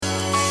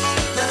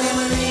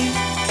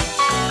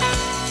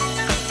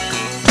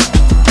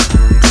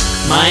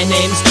My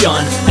name's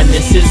John, and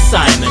this is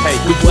Simon.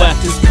 We've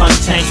worked as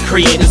content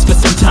creators for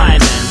some time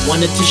and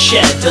wanted to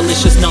share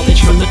delicious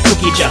knowledge from the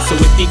cookie jar. So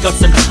if you got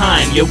some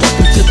time, you're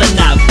welcome to the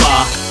Nav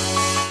Bar.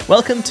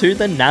 Welcome to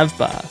the Nav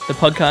Bar, the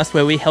podcast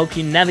where we help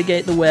you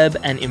navigate the web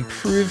and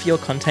improve your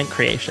content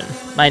creation.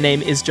 My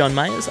name is John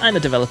Myers. I'm a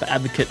developer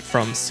advocate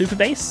from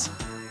Supabase.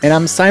 And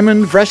I'm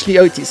Simon Vrashley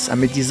Otis.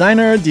 I'm a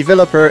designer,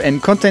 developer,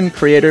 and content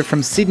creator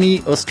from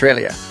Sydney,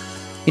 Australia.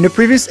 In a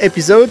previous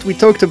episode, we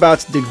talked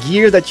about the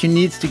gear that you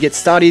need to get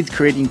started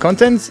creating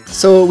content,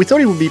 so we thought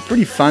it would be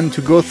pretty fun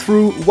to go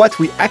through what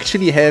we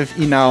actually have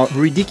in our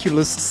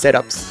ridiculous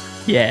setups.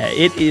 Yeah,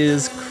 it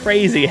is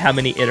crazy how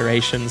many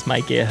iterations my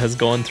gear has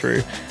gone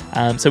through.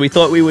 So we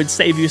thought we would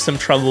save you some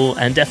trouble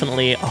and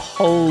definitely a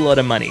whole lot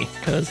of money,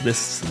 because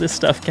this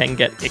stuff can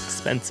get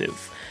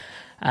expensive.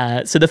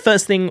 So the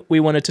first thing we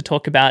wanted to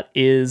talk about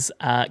is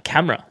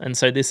camera. And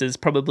so this is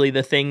probably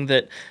the thing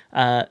that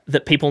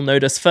people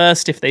notice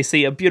first if they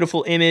see a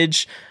beautiful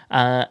image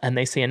and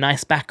they see a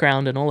nice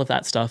background and all of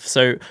that stuff.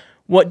 So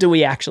what do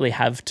we actually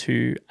have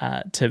to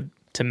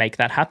make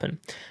that happen?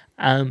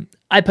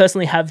 I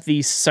personally have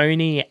the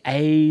Sony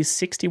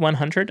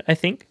A6100, I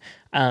think,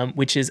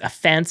 which is a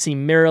fancy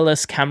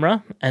mirrorless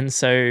camera. And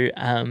so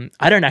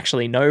I don't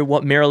actually know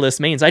what mirrorless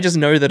means. I just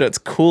know that it's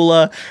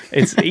cooler.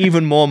 It's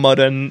even more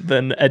modern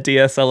than a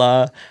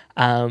DSLR.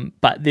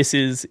 But this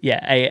is,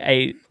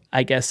 I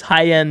guess,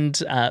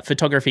 high-end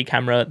photography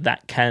camera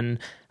that can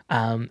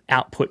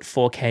output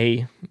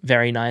 4K,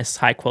 very nice,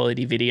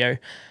 high-quality video.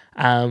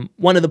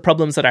 One of the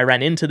problems that I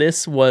ran into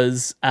this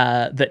was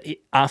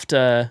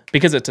that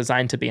because it's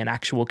designed to be an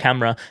actual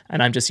camera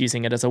and I'm just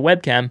using it as a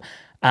webcam,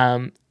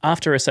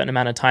 after a certain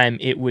amount of time,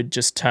 it would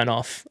just turn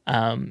off,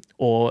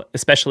 or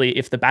especially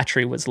if the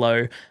battery was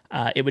low,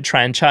 it would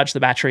try and charge the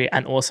battery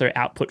and also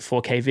output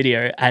 4K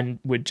video and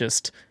would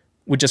just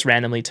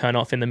randomly turn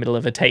off in the middle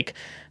of a take.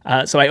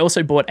 So I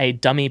also bought a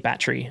dummy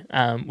battery,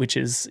 which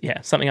is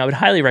something I would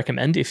highly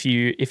recommend if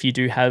you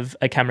do have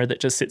a camera that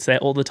just sits there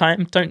all the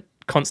time. Don't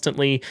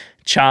constantly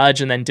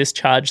charge and then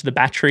discharge the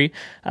battery,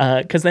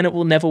 because then it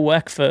will never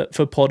work for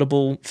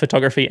portable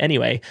photography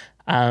anyway.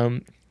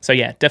 So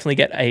definitely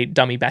get a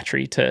dummy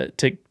battery to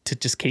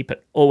just keep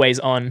it always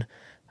on.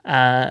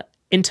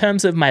 In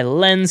terms of my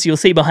lens, you'll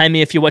see behind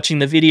me if you're watching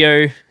the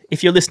video.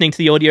 If you're listening to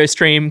the audio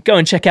stream, go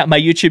and check out my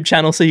YouTube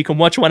channel so you can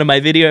watch one of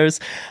my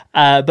videos.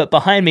 But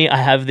behind me, I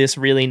have this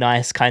really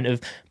nice kind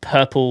of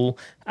purple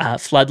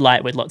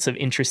floodlight with lots of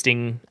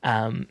interesting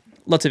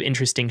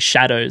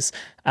shadows.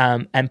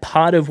 And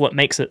part of what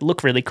makes it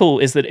look really cool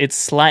is that it's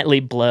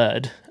slightly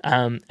blurred.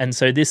 And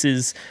so this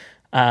is,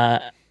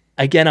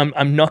 again,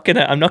 I'm not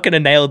gonna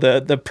nail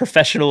the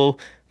professional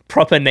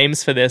proper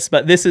names for this,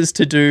 but this is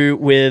to do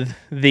with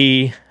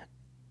the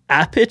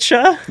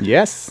aperture.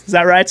 Yes. Is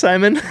that right,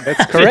 Simon?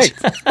 That's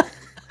correct.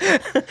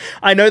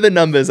 I know the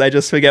numbers, I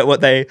just forget what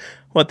they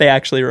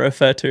actually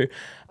refer to.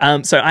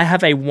 So I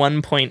have a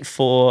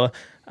 1.4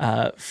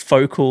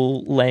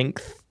 focal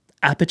length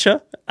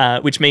aperture,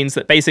 which means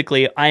that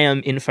basically I am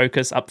in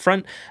focus up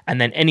front,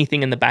 and then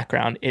anything in the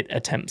background it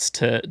attempts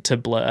to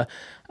blur,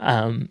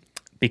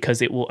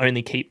 because it will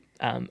only keep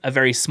a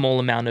very small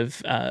amount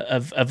of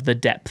the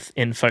depth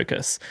in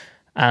focus.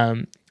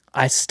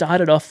 I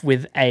started off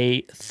with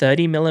a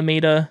 30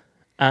 millimeter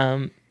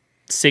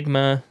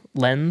Sigma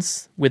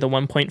lens with a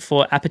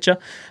 1.4 aperture,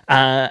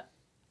 and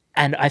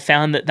I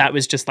found that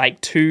was just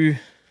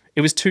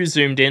it was too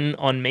zoomed in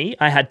on me.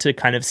 I had to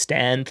kind of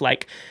stand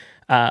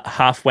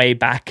halfway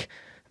back,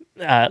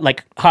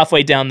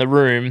 halfway down the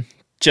room,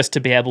 just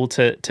to be able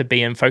to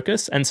be in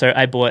focus. And so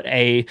I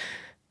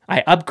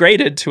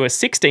upgraded to a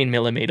 16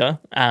 millimeter,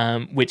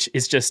 which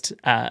is just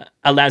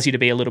allows you to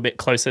be a little bit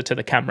closer to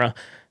the camera,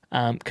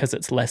 because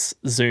it's less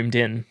zoomed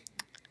in.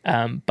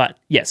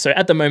 So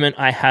at the moment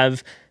I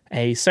have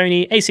a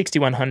Sony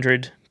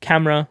A6100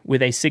 camera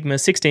with a Sigma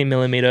 16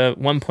 millimeter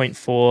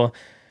 1.4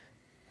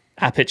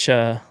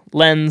 aperture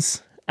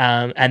lens,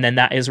 and then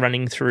that is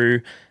running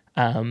through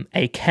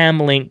a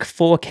Camlink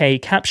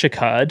 4K capture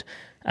card,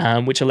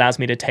 which allows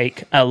me to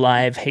take a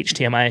live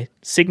HDMI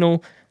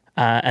signal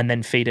and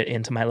then feed it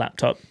into my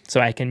laptop, so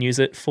I can use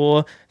it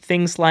for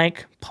things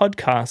like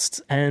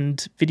podcasts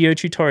and video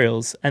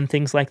tutorials and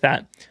things like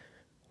that.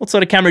 What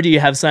sort of camera do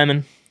you have,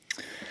 Simon?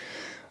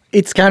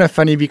 It's kind of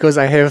funny because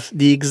I have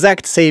the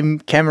exact same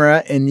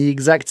camera and the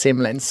exact same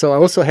lens. So I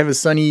also have a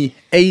Sony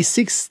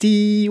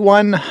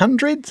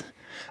A6100.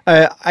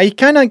 I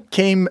kind of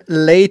came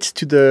late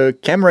to the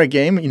camera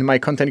game in my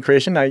content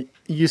creation. I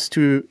used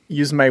to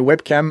use my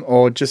webcam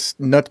or just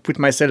not put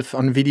myself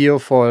on video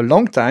for a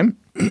long time.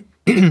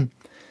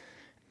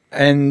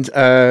 And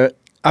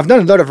I've done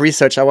a lot of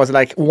research. I was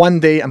like, one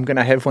day I'm going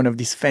to have one of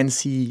these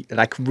fancy,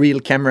 real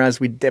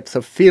cameras with depth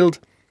of field.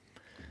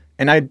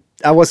 And I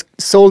was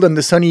sold on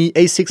the Sony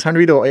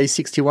A600 or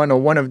A61 or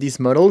one of these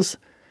models.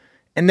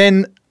 And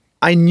then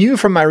I knew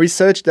from my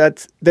research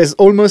that there's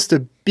almost a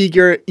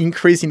bigger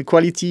increase in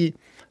quality.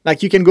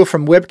 You can go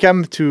from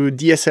webcam to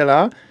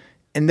DSLR,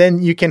 and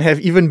then you can have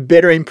even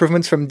better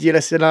improvements from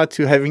DSLR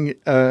to having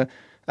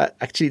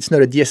actually it's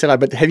not a DSLR,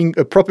 but having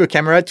a proper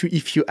camera to,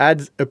 if you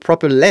add a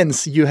proper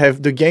lens,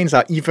 the gains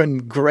are even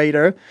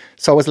greater.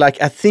 So I was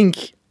like, I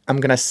think I'm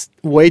going to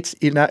wait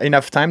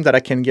enough time that I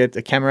can get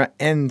a camera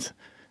and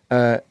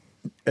a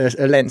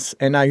lens.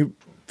 And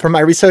from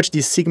my research,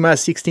 this Sigma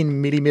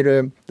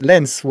 16mm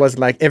lens was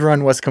like,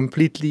 everyone was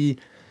completely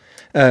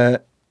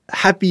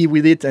happy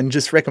with it and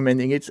just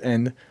recommending it.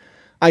 And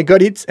I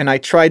got it and I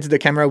tried the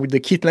camera with the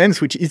kit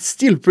lens, which is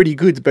still pretty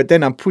good. But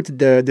then I put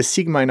the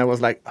Sigma and I was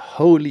like,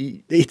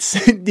 holy, it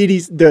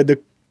is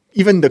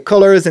even the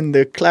colors and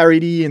the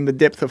clarity and the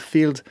depth of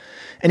field.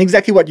 And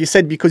exactly what you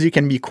said, because you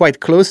can be quite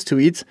close to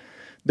it.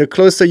 The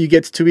closer you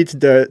get to it,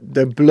 the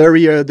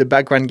blurrier the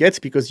background gets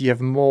because you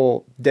have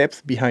more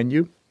depth behind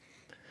you.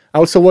 I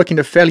also work in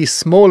a fairly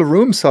small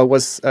room, so I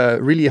was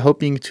really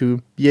hoping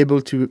to be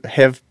able to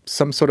have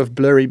some sort of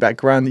blurry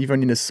background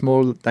even in a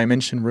small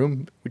dimension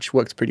room, which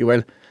works pretty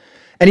well.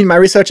 And in my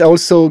research, I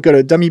also got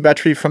a dummy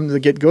battery from the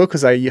get-go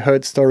because I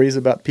heard stories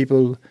about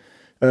people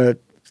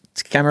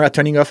camera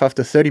turning off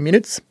after 30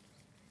 minutes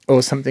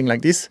or something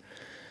like this.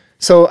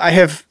 So I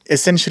have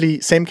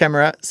essentially same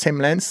camera, same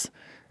lens.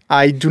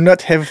 I do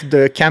not have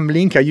the Cam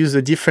Link. I use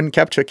a different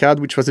capture card,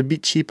 which was a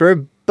bit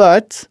cheaper,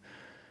 but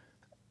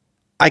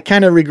I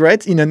kind of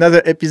regret. In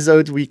another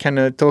episode, we kind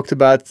of talked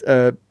about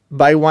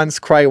buy once,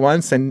 cry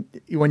once. And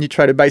when you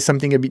try to buy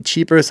something a bit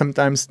cheaper,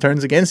 sometimes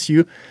turns against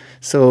you.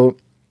 So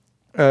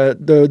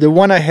the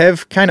one I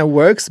have kind of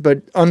works,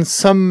 but on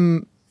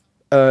some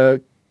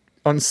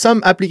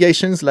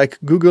applications like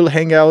Google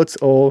Hangouts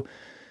or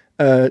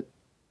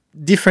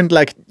different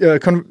like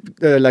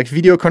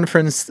video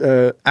conference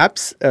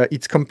apps,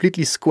 it's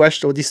completely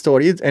squashed or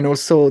distorted. And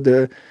also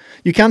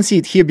you can't see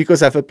it here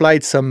because I've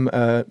applied some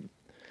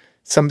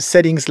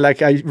settings,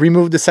 like I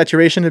removed the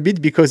saturation a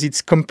bit because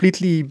it's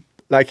completely,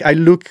 like I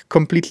look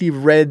completely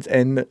red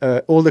and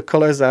all the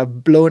colors are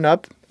blown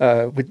up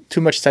with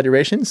too much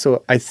saturation.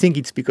 So I think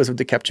it's because of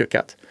the capture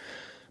card.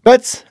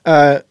 But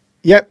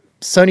yeah,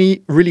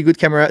 Sony, really good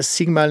camera,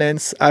 Sigma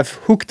lens. I've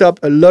hooked up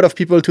a lot of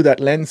people to that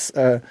lens.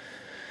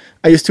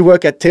 I used to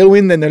work at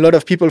Tailwind, and a lot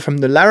of people from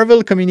the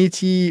Laravel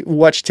community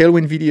watch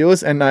Tailwind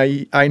videos, and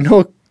I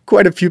know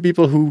quite a few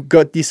people who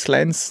got this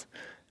lens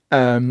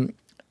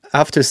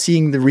after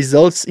seeing the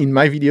results in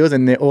my videos,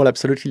 and they all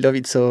absolutely love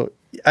it. So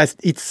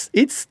it's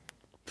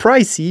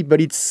pricey,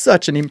 but it's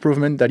such an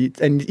improvement that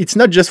and it's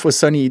not just for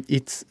Sony.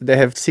 They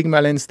have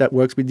Sigma lens that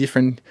works with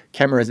different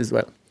cameras as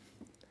well.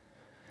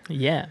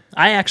 Yeah,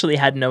 I actually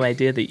had no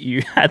idea that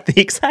you had the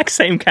exact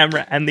same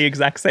camera and the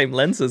exact same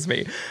lens as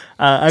me.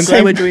 I'm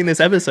glad we're doing this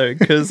episode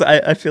because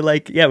I feel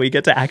like, yeah, we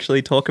get to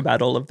actually talk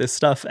about all of this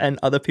stuff and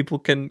other people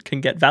can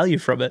get value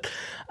from it.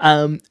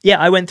 Yeah,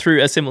 I went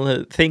through a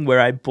similar thing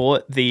where I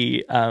bought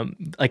the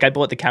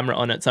camera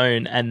on its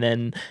own, and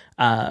then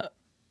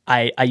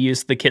I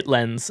used the kit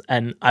lens,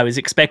 and I was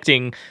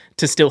expecting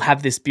to still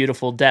have this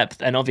beautiful depth.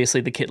 And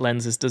obviously the kit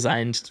lens is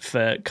designed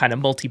for kind of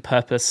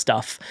multi-purpose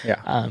stuff.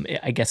 Yeah.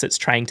 I guess it's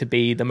trying to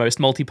be the most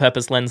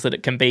multi-purpose lens that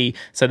it can be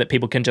so that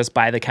people can just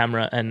buy the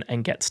camera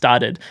and get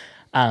started.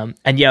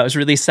 And yeah, I was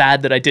really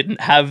sad that I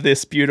didn't have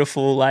this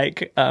beautiful,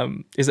 like,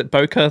 is it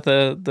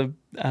bokeh,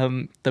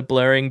 the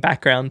blurring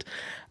background?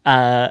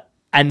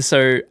 And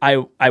so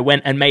I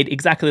went and made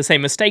exactly the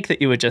same mistake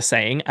that you were just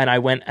saying, and I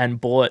went and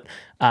bought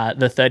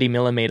the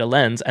 30mm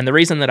lens. And the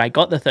reason that I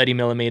got the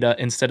 30mm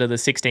instead of the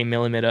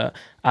 16mm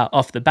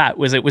off the bat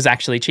was it was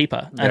actually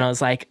cheaper. Yeah. And I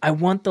was like, I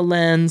want the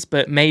lens,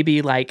 but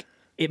maybe like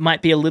it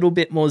might be a little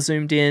bit more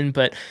zoomed in,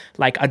 but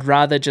like I'd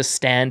rather just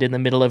stand in the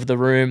middle of the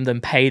room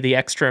than pay the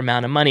extra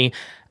amount of money.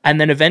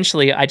 And then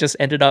eventually I just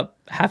ended up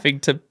having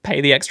to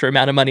pay the extra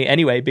amount of money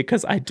anyway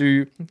because I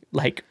do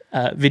like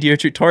video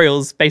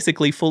tutorials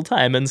basically full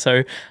time. And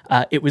so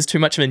it was too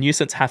much of a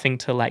nuisance having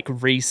to like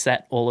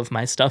reset all of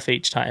my stuff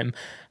each time.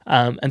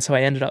 And so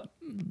I ended up,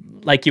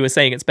 like you were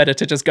saying, it's better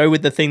to just go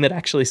with the thing that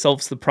actually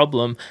solves the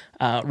problem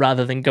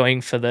rather than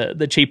going for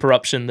the cheaper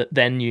option that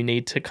then you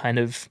need to kind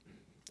of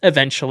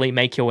eventually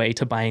make your way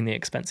to buying the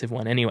expensive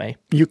one anyway.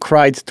 You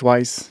cried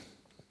twice.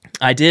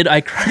 I did.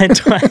 I cried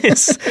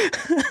twice.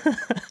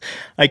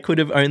 I could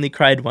have only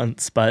cried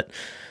once, but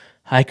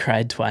I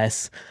cried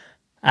twice.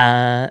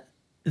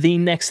 The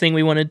next thing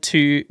we wanted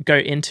to go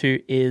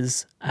into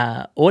is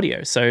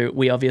audio. So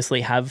we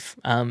obviously have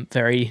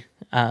very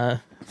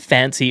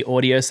fancy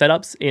audio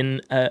setups.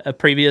 In a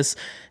previous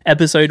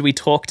episode, we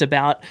talked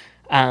about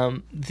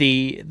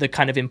the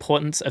kind of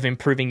importance of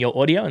improving your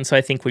audio. And so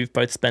I think we've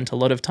both spent a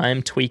lot of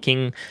time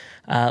tweaking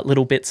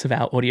little bits of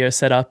our audio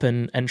setup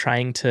and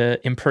trying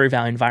to improve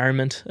our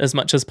environment as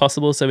much as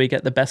possible so we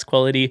get the best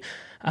quality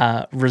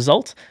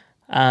result.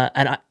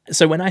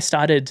 So when I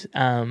started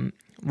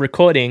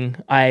recording,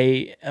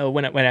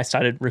 when I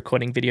started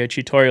recording video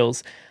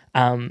tutorials,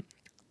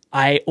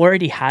 I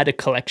already had a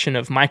collection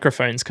of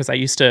microphones because I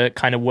used to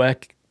kind of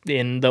work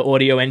in the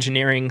audio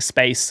engineering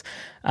space.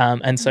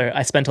 And so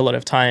I spent a lot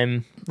of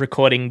time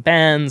recording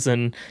bands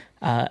and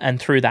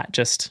through that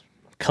just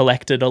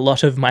collected a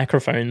lot of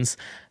microphones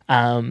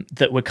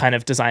that were kind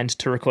of designed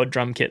to record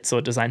drum kits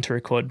or designed to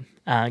record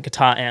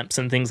guitar amps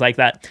and things like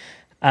that.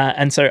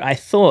 And so I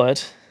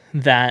thought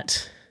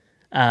that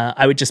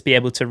I would just be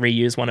able to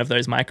reuse one of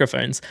those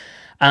microphones.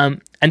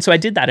 And so I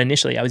did that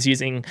initially. I was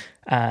using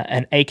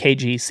an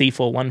AKG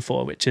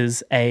C414, which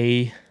is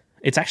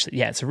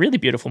it's a really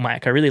beautiful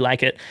mic. I really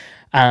like it.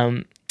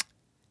 And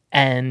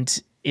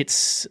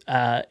it's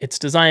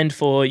designed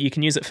for, you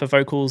can use it for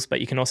vocals, but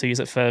you can also use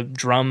it for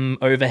drum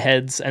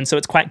overheads. And so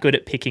it's quite good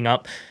at picking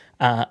up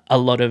a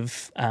lot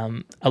of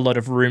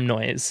room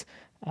noise.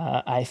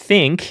 I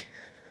think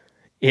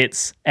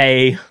it's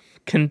a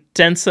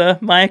condenser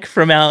mic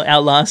from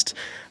our last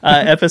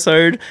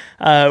episode.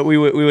 We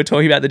were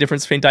talking about the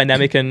difference between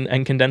dynamic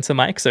and condenser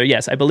mic. So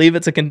yes, I believe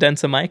it's a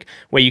condenser mic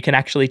where you can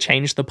actually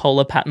change the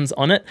polar patterns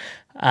on it.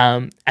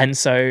 And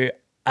so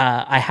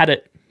I had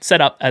it set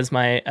up as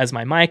my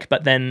mic,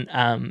 but then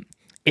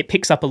it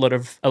picks up a lot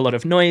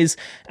of noise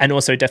and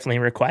also definitely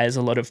requires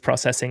a lot of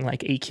processing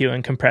like EQ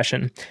and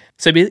compression.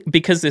 So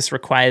because this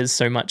requires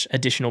so much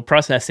additional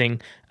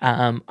processing,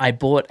 I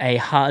bought a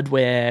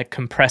hardware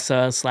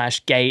compressor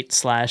 / gate /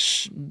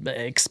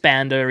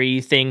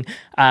 expander-y thing,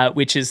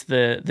 which is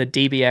the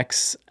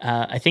DBX.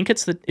 I think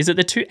is it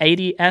the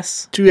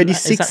 280S?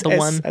 286S, is that the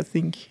one? I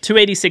think.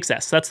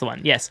 286S, that's the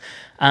one, yes.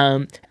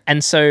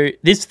 And so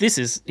this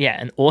is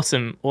an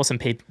awesome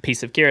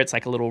piece of gear. It's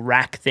like a little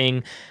rack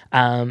thing,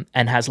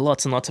 and has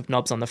lots and lots of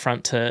knobs on the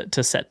front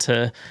to set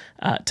to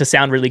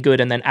sound really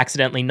good, and then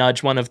accidentally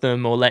nudge one of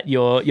them or let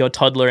your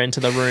toddler into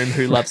the room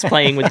who loves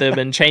playing with them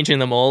and changing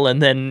them all,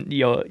 and then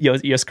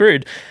you're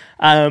screwed.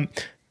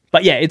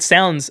 But yeah, it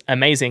sounds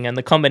amazing, and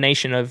the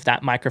combination of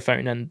that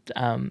microphone and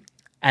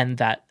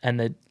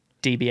the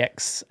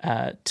DBX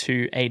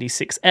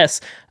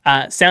 286S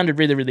sounded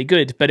really, really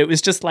good, but it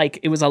was just like,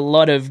 it was a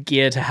lot of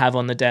gear to have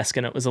on the desk,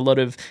 and it was a lot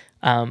of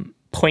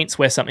points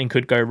where something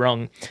could go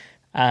wrong.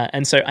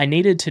 And so I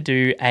needed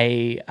to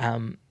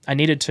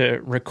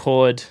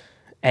record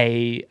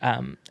a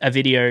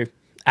video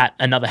at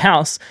another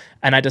house,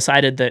 and I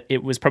decided that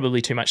it was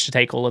probably too much to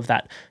take all of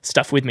that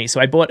stuff with me.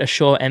 So I bought a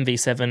Shure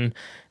MV7,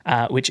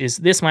 which is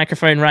this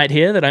microphone right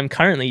here that I'm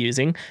currently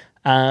using,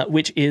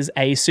 which is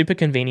a super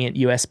convenient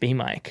USB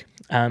mic.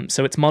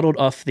 So it's modeled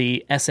off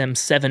the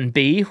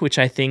SM7B, which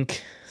I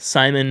think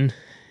Simon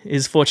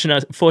is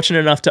fortunate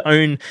enough to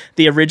own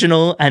the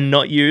original and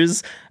not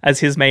use as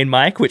his main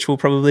mic, which we'll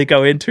probably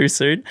go into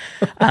soon.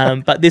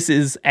 But this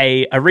is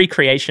a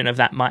recreation of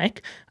that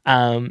mic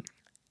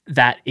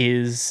that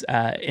is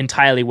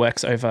entirely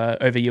works over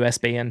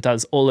USB and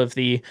does all of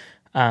the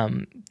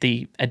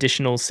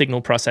additional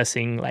signal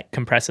processing like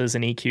compressors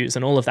and EQs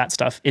and all of that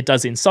stuff. It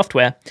does in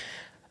software.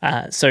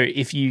 So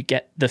if you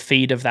get the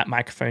feed of that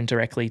microphone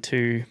directly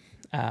to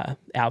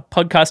our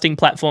podcasting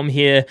platform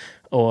here,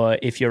 or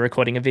if you're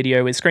recording a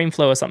video with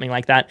ScreenFlow or something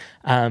like that,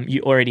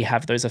 you already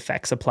have those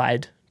effects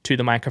applied to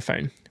the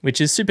microphone,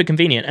 which is super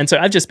convenient. And so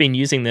I've just been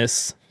using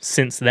this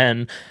since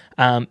then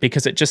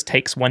because it just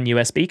takes one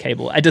USB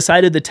cable. I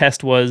decided the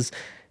test was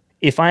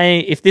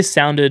if this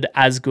sounded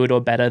as good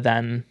or better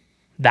than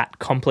that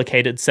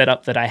complicated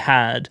setup that I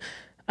had,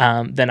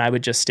 then I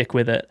would just stick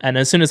with it. And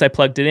as soon as I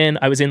plugged it in,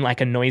 I was in like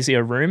a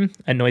noisier room,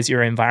 a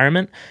noisier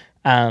environment,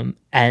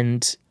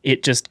 and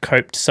it just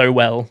coped so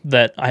well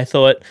that I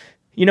thought,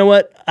 you know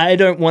what, I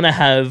don't want to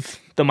have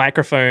the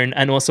microphone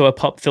and also a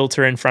pop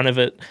filter in front of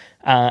it,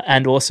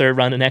 and also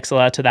run an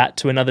XLR to that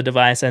to another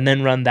device, and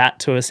then run that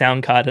to a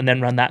sound card, and then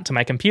run that to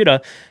my computer.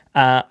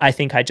 I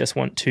think I just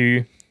want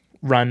to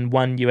run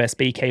one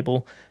USB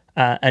cable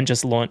and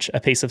just launch a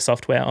piece of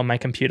software on my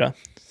computer.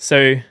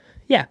 So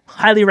yeah,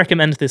 highly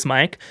recommend this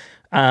mic.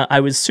 I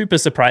was super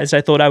surprised.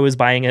 I thought I was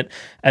buying it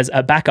as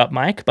a backup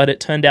mic, but it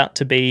turned out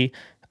to be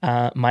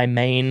my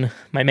main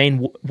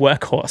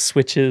workhorse,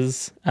 which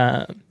is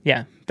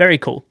very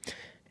cool.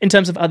 In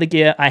terms of other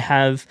gear, I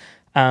have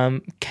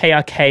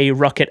KRK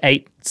Rocket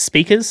 8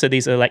 speakers. So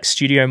these are like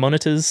studio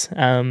monitors.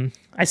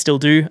 I still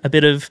do a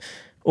bit of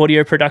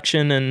audio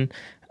production and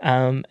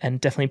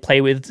definitely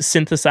play with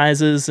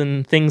synthesizers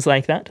and things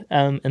like that.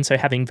 And so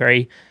having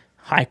very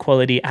high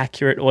quality,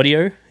 accurate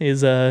audio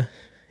is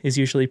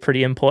usually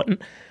pretty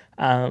important.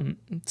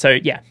 So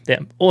yeah, they're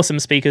awesome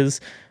speakers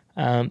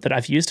that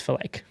I've used for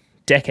like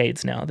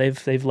decades now.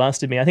 They've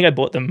lasted me. I think I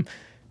bought them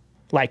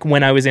like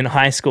when I was in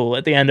high school,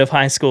 at the end of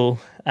high school,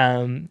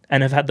 and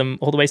have had them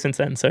all the way since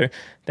then. So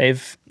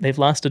they've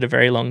lasted a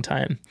very long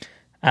time.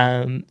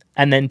 And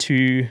then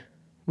to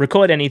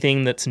record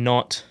anything that's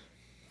not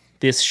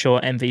this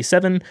Shure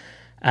MV7,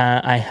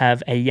 I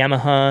have a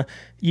Yamaha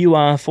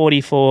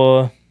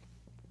UR44.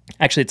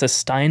 Actually, it's a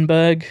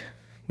Steinberg,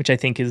 which I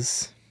think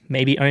is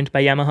maybe owned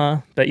by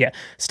Yamaha. But yeah,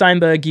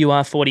 Steinberg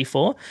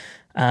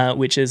UR44,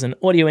 which is an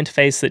audio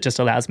interface that just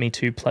allows me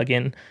to plug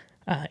in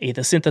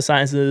either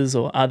synthesizers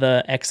or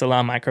other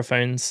XLR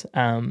microphones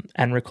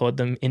and record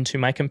them into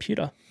my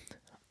computer.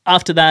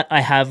 After that,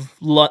 I have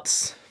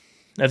lots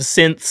of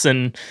synths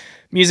and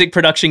music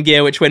production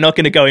gear, which we're not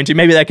going to go into.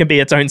 Maybe that can be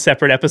its own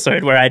separate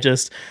episode where I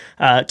just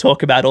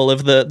talk about all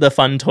of the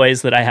fun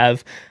toys that I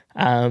have.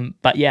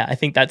 But yeah, I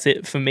think that's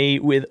it for me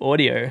with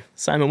audio.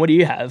 Simon, what do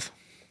you have?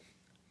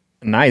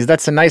 Nice.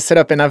 That's a nice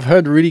setup. And I've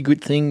heard really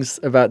good things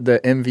about the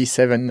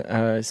MV7,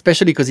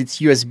 especially because it's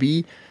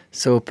USB.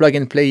 So plug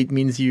and play, it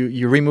means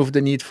you remove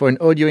the need for an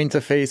audio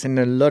interface and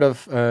a lot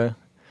of,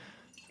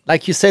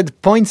 like you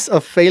said, points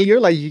of failure.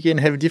 Like you can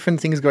have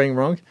different things going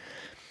wrong.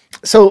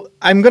 So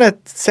I'm going to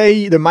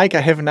say the mic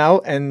I have now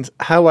and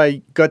how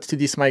I got to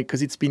this mic,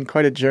 because it's been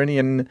quite a journey.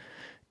 And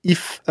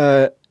if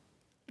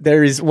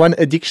there is one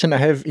addiction I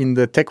have in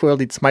the tech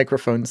world, it's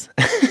microphones.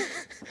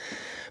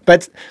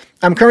 But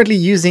I'm currently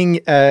using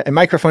a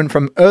microphone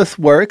from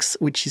Earthworks,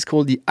 which is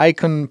called the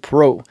Icon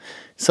Pro.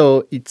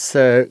 So it's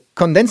a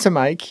condenser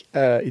mic.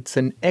 It's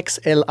an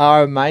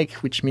XLR mic,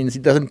 which means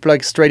it doesn't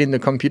plug straight in the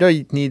computer.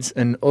 It needs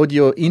an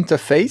audio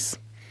interface.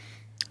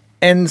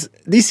 And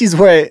this is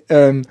where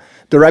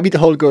the rabbit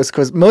hole goes,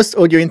 because most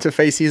audio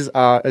interfaces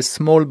are a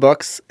small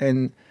box,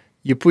 and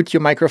you put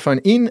your microphone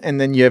in,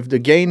 and then you have the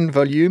gain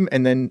volume,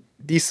 and then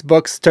this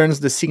box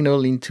turns the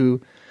signal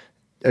into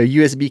a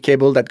USB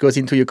cable that goes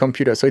into your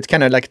computer. So it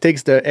kind of like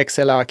takes the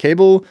XLR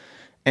cable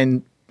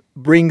and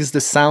brings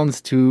the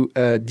sound to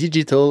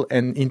digital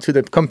and into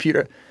the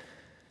computer.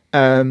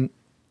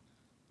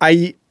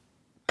 I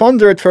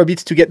pondered for a bit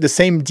to get the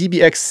same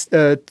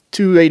DBX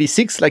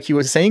 286 like you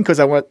were saying,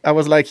 because I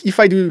was like, if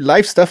I do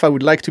live stuff, I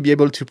would like to be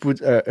able to put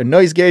a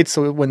noise gate,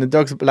 so when the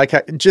dogs, like,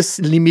 I just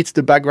limits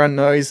the background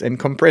noise and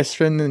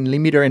compression and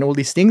limiter and all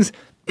these things.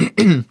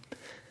 And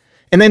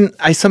then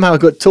I somehow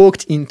got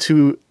talked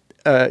into,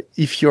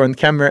 if you're on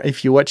camera,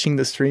 if you're watching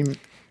the stream,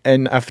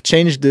 and I've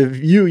changed the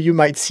view, you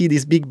might see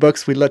this big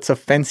box with lots of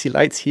fancy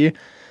lights here.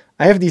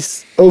 I have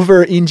this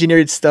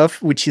over-engineered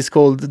stuff, which is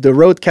called the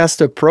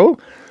Rodecaster Pro,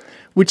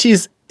 which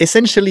is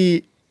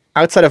essentially,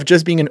 outside of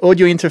just being an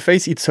audio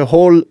interface, it's a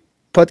whole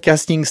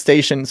podcasting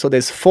station. So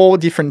there's 4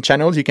 different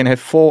channels. You can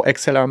have 4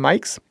 XLR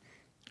mics,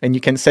 and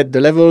you can set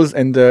the levels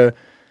and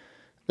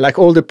like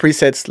all the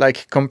presets,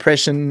 like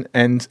compression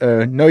and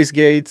noise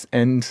gate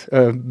and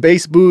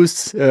bass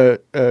boosts,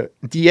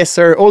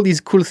 de-esser, all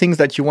these cool things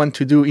that you want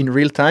to do in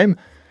real time.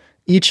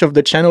 Each of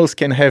the channels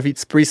can have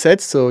its presets,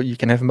 so you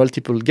can have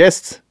multiple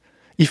guests.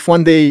 If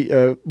one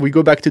day we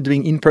go back to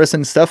doing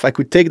in-person stuff, I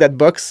could take that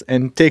box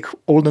and take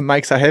all the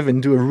mics I have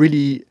and do a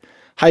really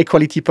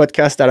high-quality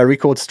podcast that I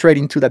record straight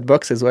into that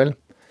box as well.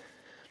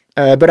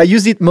 But I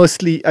use it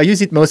mostly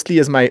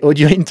as my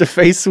audio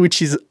interface,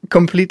 which is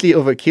completely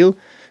overkill.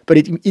 But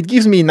it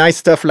gives me nice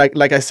stuff,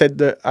 like I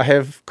said, I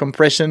have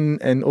compression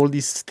and all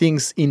these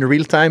things in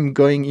real time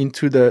going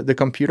into the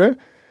computer.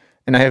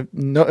 And I have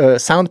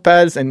sound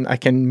pads, and I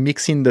can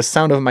mix in the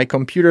sound of my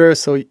computer.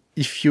 So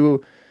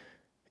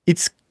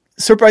it's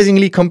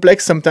surprisingly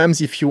complex sometimes.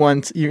 If you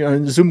want, you're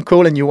on a Zoom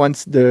call and you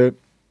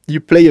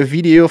play a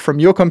video from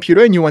your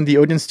computer and you want the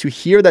audience to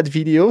hear that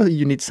video,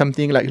 you need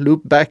something like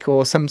Loopback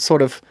or some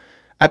sort of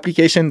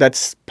application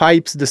that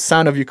pipes the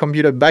sound of your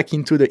computer back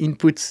into the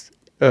inputs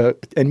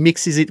and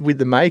mixes it with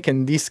the mic,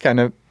 and this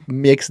kind of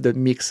makes the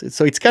mix.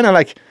 So it's kind of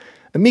like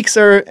a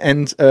mixer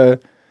and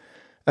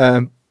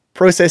sound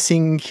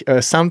processing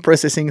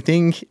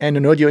thing and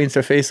an audio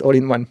interface all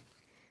in one.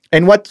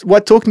 And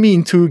what talked me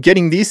into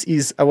getting this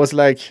is, I was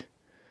like,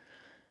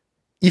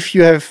 if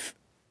you have,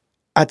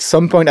 at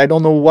some point, I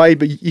don't know why,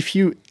 but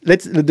the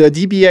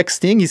DBX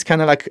thing is kind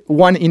of like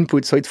one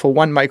input, so it's for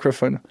one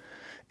microphone.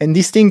 And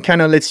this thing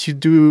kind of lets you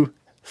do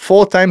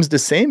 4 times the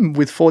same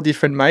with 4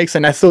 different mics.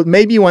 And I thought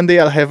maybe one day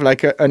I'll have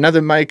like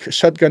another mic,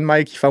 shotgun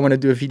mic, if I want to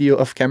do a video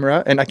off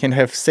camera, and I can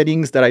have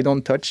settings that I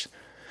don't touch.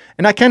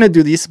 And I kind of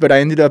do this, but I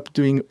ended up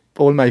doing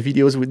all my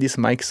videos with this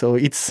mic. So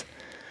it's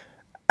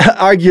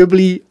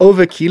arguably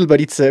overkill, but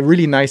it's a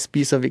really nice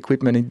piece of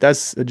equipment. It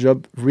does a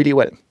job really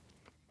well.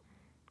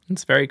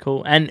 It's very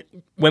cool. And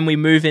when we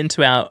move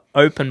into our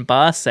open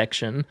bar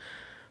section,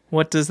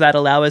 what does that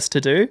allow us to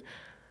do?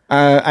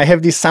 I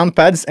have these sound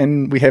pads,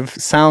 and we have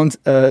sounds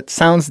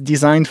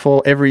designed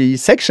for every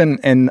section,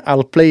 and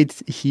I'll play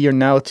it here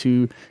now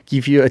to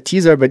give you a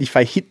teaser. But if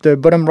I hit the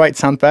bottom right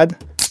sound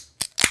pad,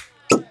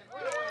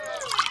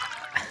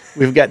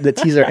 we've got the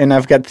teaser, and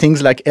I've got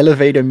things like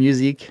elevator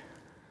music.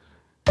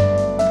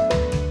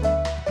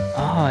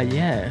 Oh,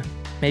 yeah.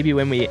 Maybe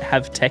when we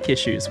have tech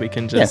issues, we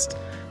can just...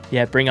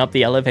 Yeah, bring up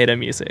the elevator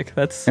music.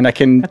 And I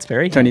can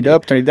very turn handy. it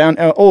up, turn it down.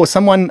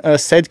 Someone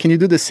said, can you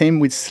do the same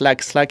with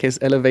Slack? Slack has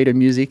elevator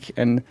music,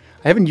 and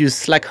I haven't used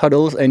Slack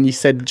huddles, and he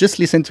said, just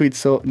listen to it.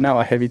 So now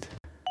I have it.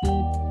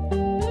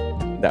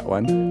 That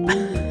one.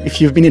 If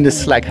you've been in the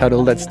Slack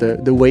huddle, that's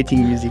the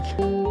waiting music.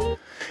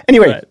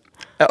 Anyway, right.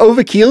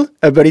 Overkill,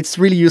 but it's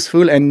really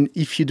useful. And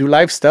if you do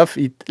live stuff,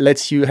 it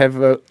lets you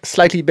have a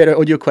slightly better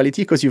audio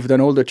quality because you've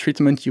done all the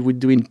treatment you would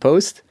do in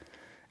post.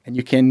 And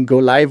you can go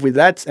live with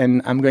that.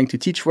 And I'm going to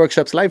teach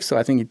workshops live, so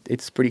I think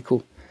it's pretty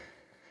cool.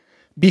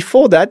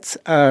 Before that,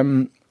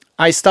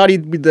 I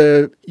started with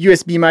the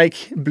USB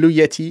mic, Blue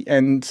Yeti,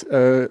 and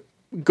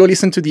go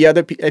listen to the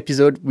other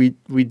episode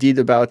we did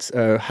about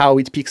how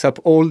it picks up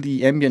all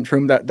the ambient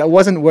room. That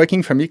wasn't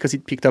working for me because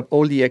it picked up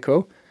all the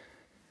echo.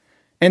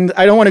 And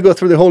I don't want to go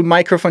through the whole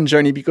microphone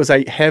journey because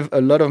I have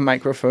a lot of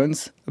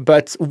microphones.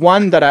 But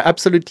one that I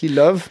absolutely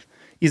love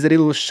is a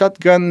little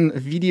shotgun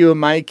video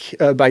mic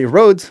by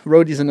Rode.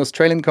 Rode is an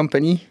Australian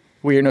company.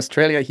 We're in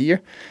Australia here.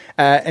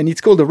 And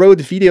it's called the Rode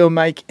Video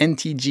Mic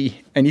NTG.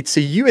 And it's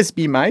a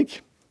USB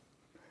mic,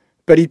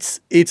 but it's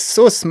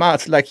so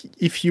smart. Like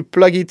if you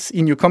plug it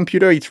in your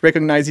computer, it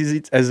recognizes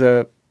it as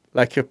a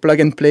plug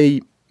and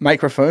play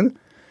microphone.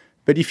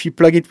 But if you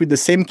plug it with the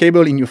same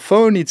cable in your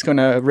phone, it's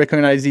gonna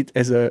recognize it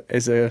as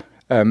a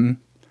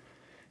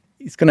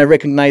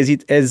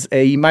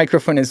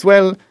microphone as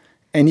well.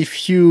 And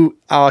if you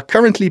are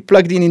currently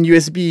plugged in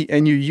USB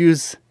and you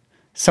use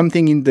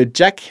something in the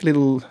jack,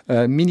 little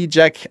mini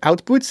jack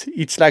output,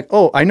 it's like,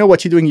 oh, I know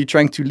what you're doing. You're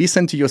trying to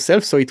listen to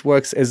yourself, so it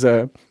works as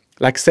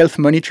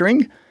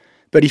self-monitoring.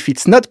 But if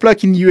it's not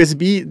plugged in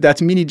USB,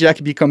 that mini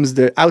jack becomes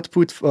the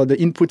output or the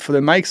input for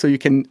the mic. So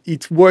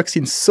it works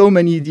in so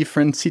many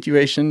different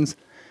situations,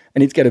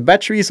 and it's got a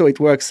battery, so it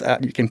works.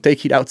 You can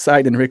take it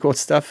outside and record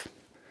stuff,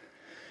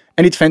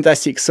 and it's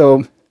fantastic.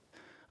 So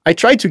I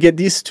tried to get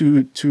this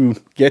to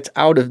get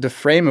out of the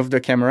frame of the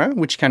camera,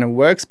 which kind of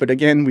works. But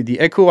again, with the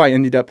Echo, I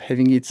ended up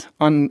having it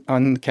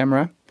on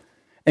camera.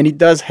 And it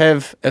does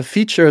have a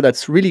feature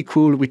that's really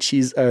cool, which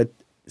is a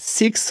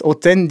 6 or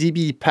 10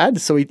 dB pad.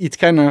 So it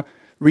kind of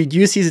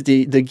reduces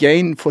the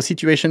gain for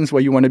situations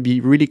where you want to be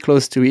really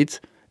close to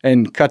it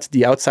and cut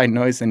the outside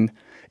noise. And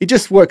it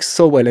just works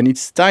so well. And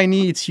it's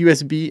tiny, it's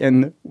USB.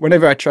 And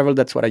whenever I travel,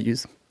 that's what I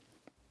use.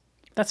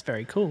 That's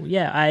very cool.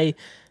 Yeah, I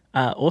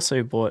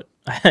also bought...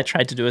 I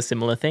tried to do a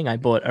similar thing. I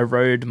bought a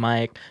Rode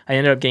mic. I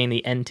ended up getting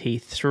the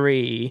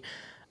NT3,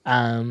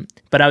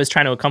 but I was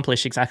trying to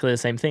accomplish exactly the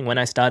same thing. When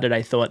I started,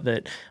 I thought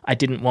that I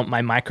didn't want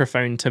my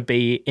microphone to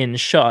be in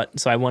shot,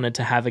 so I wanted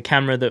to have a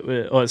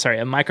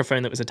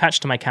microphone that was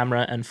attached to my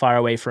camera and far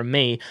away from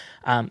me,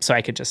 so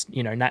I could just,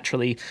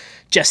 naturally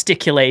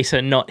gesticulate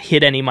and not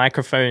hit any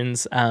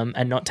microphones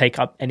and not take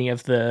up any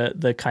of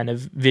the kind of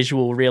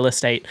visual real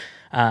estate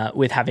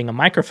with having a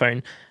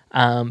microphone.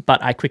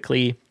 But I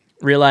quickly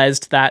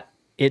realized that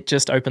it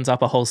just opens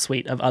up a whole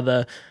suite of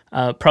other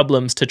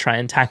problems to try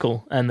and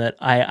tackle, and that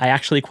I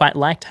actually quite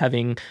liked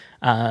having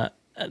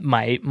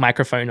my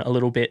microphone a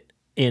little bit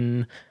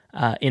in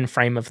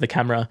frame of the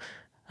camera.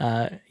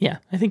 I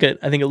think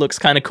it looks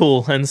kind of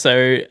cool, and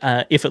so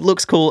if it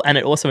looks cool and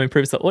it also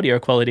improves the audio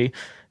quality,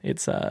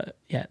 it's a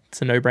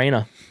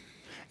no-brainer.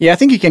 Yeah, I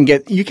think you can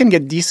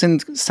get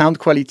decent sound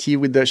quality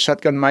with the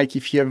shotgun mic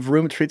if you have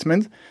room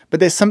treatment. But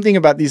there's something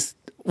about this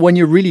when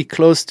you're really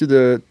close to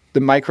the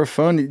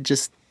microphone, it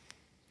just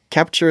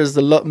captures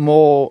a lot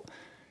more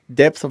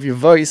depth of your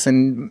voice,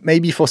 and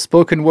maybe for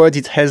spoken words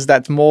it has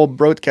that more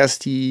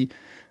broadcasty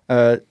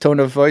tone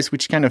of voice,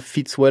 which kind of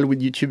fits well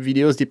with YouTube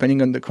videos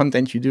depending on the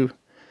content you do.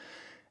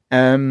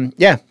 And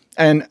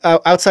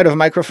outside of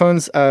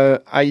microphones,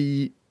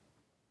 I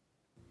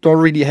don't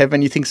really have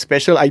anything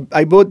special.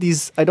 I bought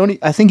these, I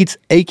think it's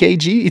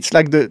AKG. It's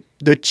like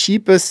the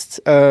cheapest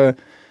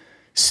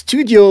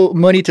studio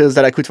monitors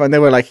that I could find. They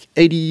were like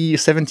 $80,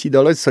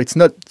 $70, so it's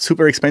not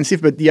super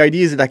expensive, but the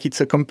idea is like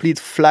it's a complete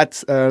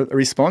flat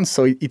response,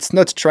 so it's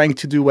not trying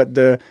to do what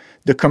the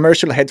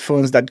commercial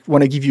headphones that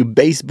want to give you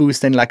bass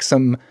boost and like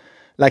some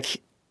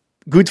like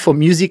good for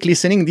music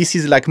listening. This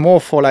is like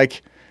more for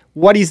like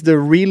what is the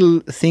real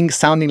thing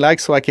sounding like,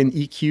 so I can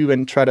EQ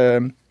and try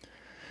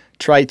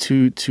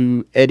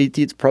to edit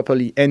it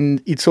properly.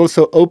 And it's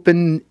also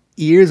open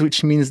ears,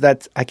 which means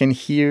that I can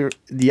hear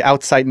the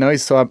outside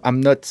noise, so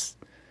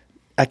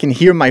I can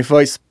hear my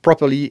voice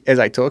properly as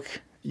I talk.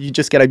 You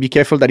just gotta be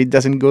careful that it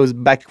doesn't go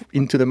back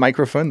into the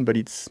microphone, but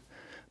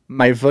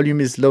my volume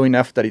is low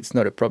enough that it's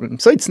not a problem.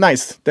 So it's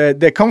nice.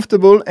 They're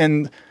comfortable,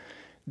 and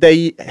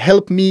they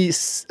help me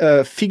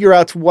figure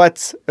out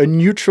what a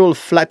neutral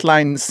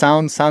flatline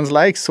sound sounds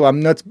like. So I'm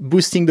not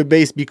boosting the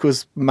bass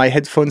because my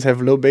headphones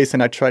have low bass,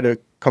 and I try to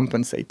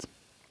compensate.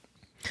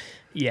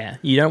 Yeah,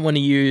 you don't want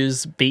to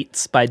use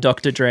Beats by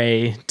Dr.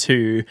 Dre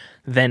to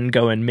then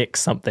go and mix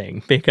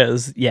something,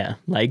 because,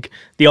 like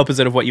the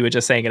opposite of what you were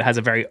just saying, it has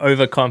a very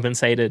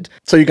overcompensated...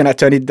 So you're going to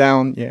turn it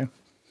down, yeah.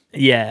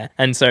 Yeah,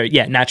 and so,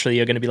 naturally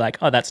you're going to be like,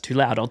 oh, that's too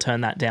loud, I'll turn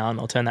that down,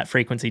 I'll turn that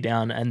frequency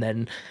down, and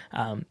then,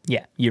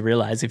 you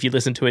realize if you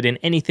listen to it in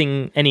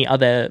any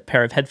other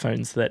pair of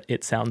headphones that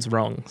it sounds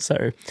wrong.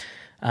 So,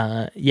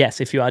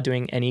 yes, if you are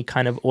doing any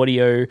kind of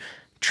audio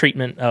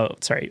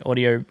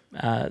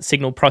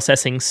signal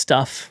processing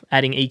stuff,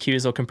 adding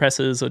EQs or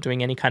compressors or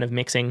doing any kind of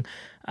mixing,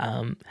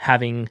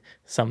 having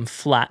some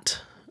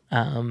flat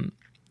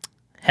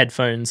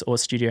headphones or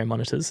studio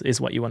monitors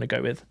is what you want to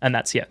go with. And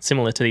that's,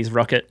 similar to these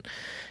Roccat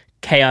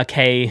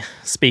KRK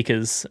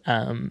speakers.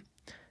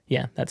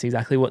 That's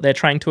exactly what they're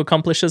trying to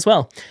accomplish as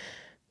well.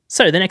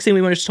 So the next thing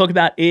we wanted to talk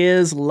about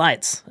is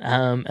lights.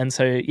 And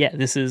so,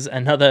 this is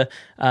another...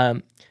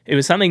 it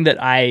was something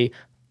that I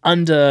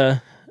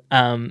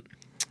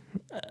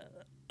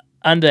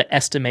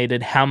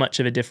underestimated how much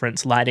of a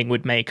difference lighting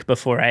would make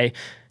before I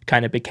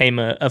kind of became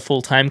a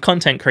full-time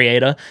content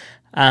creator.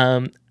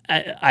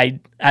 I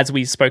as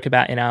we spoke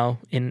about in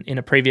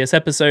a previous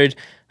episode,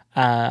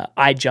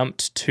 I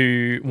jumped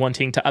to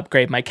wanting to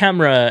upgrade my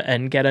camera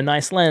and get a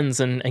nice lens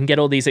and get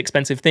all these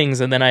expensive things.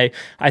 And then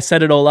I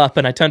set it all up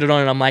and I turned it on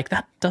and I'm like,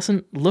 that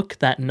doesn't look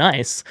that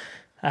nice.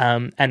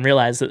 And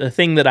realized that the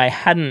thing that I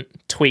hadn't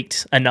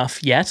tweaked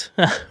enough yet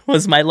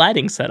was my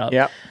lighting setup.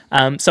 Yeah.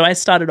 So I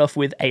started off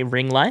with a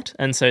ring light.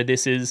 And so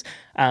this is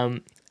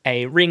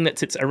a ring that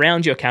sits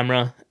around your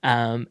camera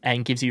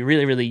and gives you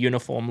really, really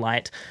uniform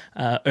light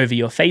over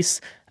your face.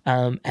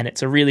 And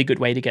it's a really good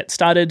way to get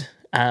started.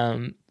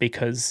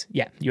 Because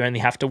you only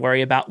have to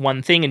worry about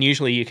one thing, and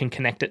usually you can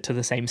connect it to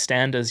the same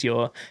stand as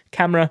your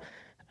camera.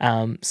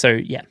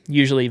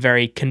 Usually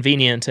very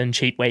convenient and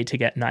cheap way to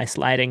get nice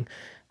lighting.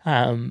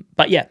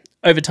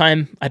 Over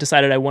time I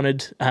decided I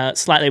wanted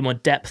slightly more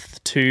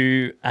depth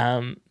to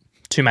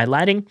my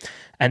lighting,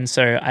 and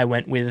so I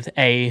went with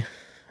a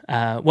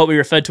what we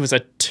referred to as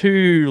a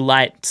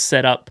 2-light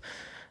setup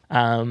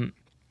in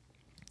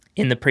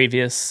the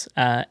previous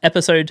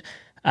episode.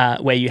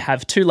 Where you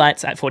have 2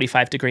 lights at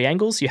 45-degree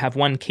angles. You have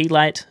one key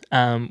light,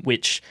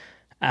 which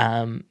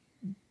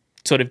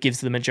sort of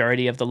gives the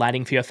majority of the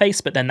lighting for your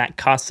face, but then that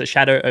casts a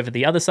shadow over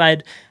the other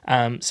side.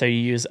 So you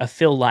use a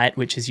fill light,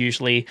 which is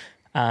usually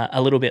a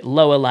little bit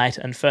lower light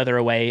and further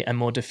away and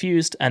more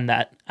diffused, and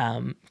that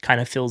kind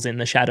of fills in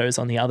the shadows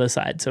on the other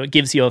side. So it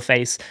gives your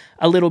face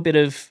a little bit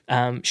of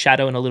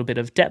shadow and a little bit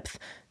of depth,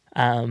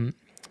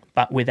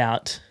 but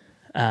without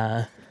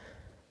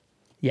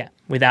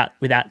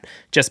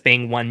just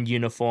being one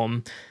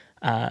uniform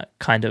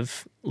kind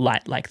of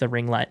light like the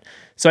ring light.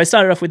 So I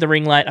started off with the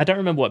ring light. I don't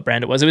remember what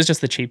brand it was. It was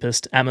just the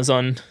cheapest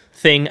Amazon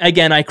thing.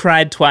 Again, I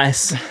cried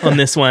twice on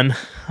this one.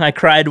 I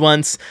cried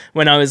once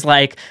when I was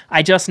like,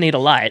 I just need a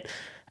light.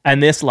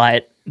 And this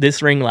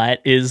ring light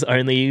is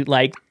only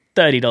like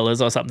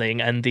 $30 or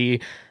something. And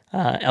the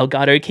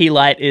Elgato key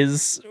light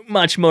is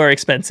much more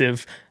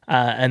expensive.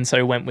 And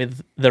so went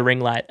with the ring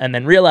light, and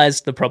then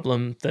realized the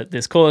problem that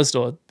this caused,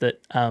 or that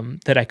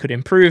I could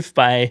improve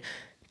by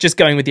just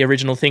going with the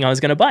original thing I was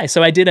going to buy.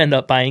 So I did end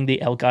up buying the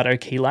Elgato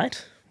key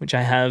light, which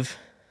I have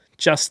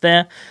just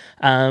there,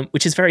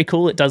 which is very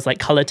cool. It does like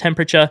color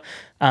temperature,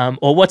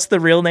 or what's the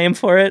real name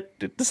for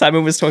it?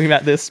 Simon was talking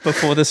about this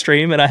before the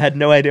stream, and I had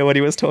no idea what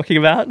he was talking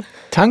about.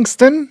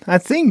 Tungsten, I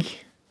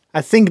think.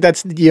 I think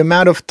that's the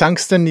amount of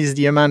tungsten is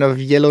the amount of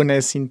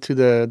yellowness into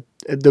the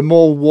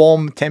more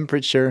warm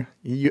temperature.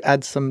 You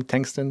add some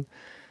tungsten.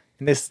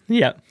 And there's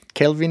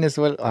Kelvin as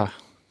well.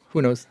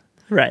 Who knows?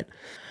 Right.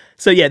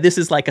 So this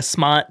is like a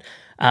smart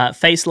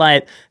face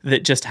light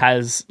that just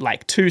has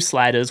like 2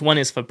 sliders. One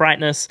is for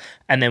brightness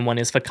and then one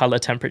is for color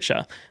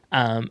temperature.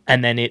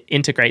 And then it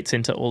integrates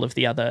into all of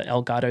the other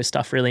Elgato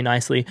stuff really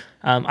nicely.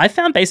 I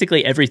found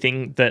basically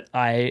everything that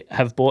I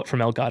have bought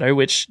from Elgato,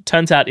 which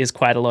turns out is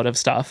quite a lot of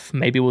stuff.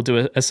 Maybe we'll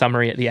do a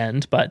summary at the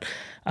end. But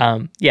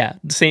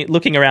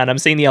looking around, I'm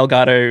seeing the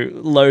Elgato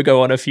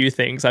logo on a few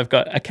things. I've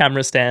got a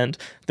camera stand,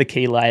 the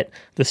key light,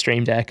 the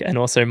Stream Deck, and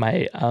also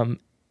my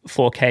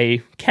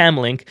 4K cam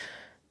link.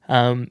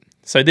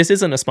 So this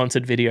isn't a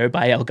sponsored video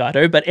by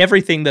Elgato, but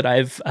everything that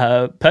I've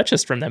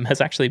purchased from them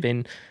has actually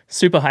been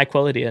super high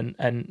quality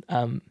and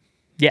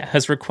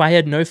has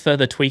required no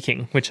further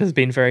tweaking, which has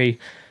been very,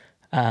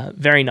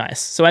 very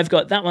nice. So I've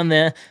got that one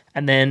there,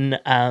 and then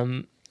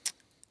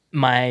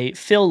my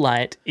fill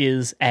light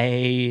is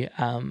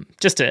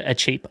just a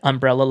cheap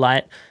umbrella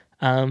light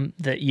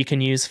that you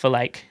can use for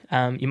like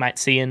you might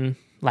see in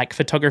like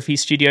photography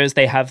studios.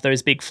 They have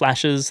those big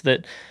flashes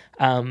that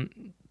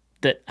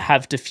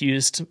have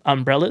diffused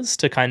umbrellas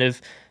to kind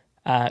of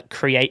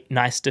create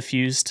nice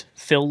diffused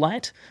fill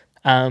light.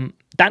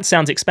 That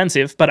sounds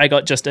expensive, but I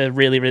got just a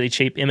really, really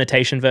cheap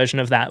imitation version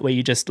of that where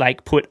you just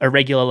like put a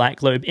regular light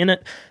globe in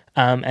it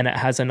and it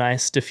has a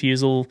nice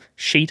diffusal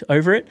sheet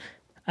over it.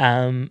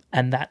 And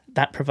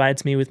that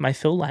provides me with my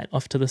fill light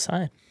off to the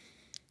side.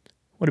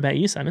 What about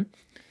you, Simon?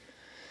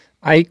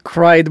 I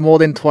cried more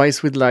than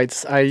twice with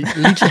lights. I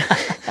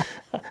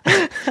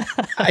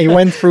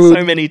went through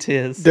so many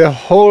tears. The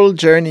whole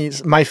journey.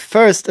 My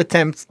first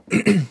attempt.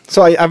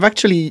 So I've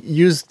actually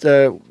used.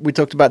 We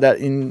talked about that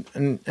in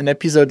an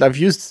episode. I've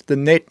used the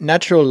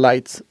natural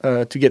light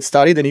to get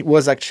started, and it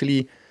was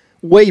actually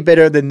way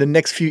better than the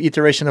next few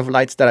iterations of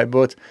lights that I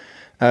bought.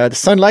 The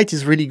sunlight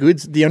is really good.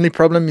 The only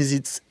problem is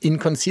it's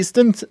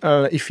inconsistent.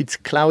 If it's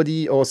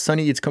cloudy or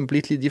sunny, it's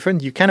completely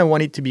different. You kind of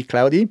want it to be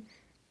cloudy,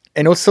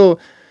 and also.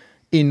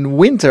 In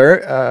winter,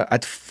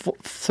 at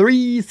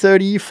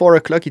 3:30, 4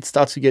 o'clock, it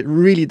starts to get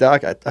really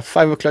dark. At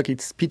 5 o'clock,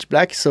 it's pitch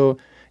black. So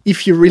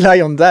if you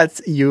rely on that,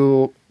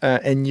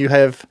 and you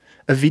have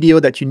a video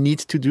that you need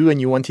to do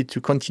and you want it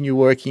to continue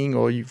working,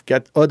 or you've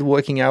got odd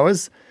working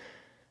hours,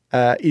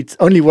 it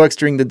only works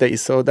during the day.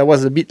 So that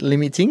was a bit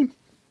limiting.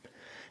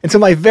 And so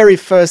my very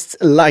first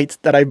light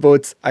that I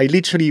bought, I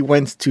literally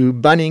went to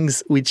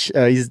Bunnings, which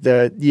is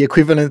the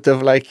equivalent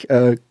of like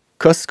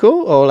Costco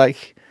or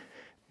like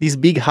these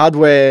big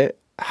hardware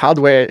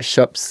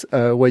shops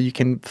where you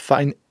can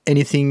find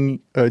anything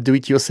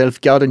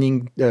do-it-yourself,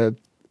 gardening,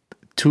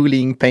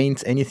 tooling,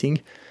 paint, anything.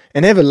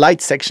 And they have a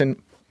light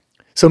section.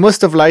 So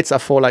most of lights are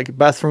for like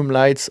bathroom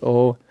lights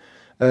or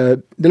a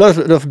lot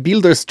of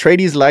builders trade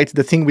these lights,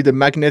 the thing with the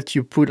magnet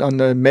you put on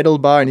the metal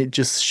bar and it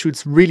just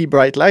shoots really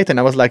bright light. And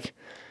I was like,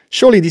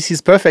 surely this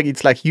is perfect.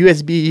 It's like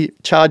USB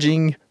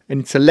charging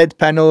and it's a LED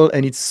panel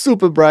and it's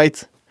super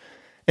bright.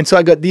 And so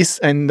I got this,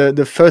 and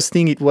the first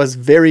thing, it was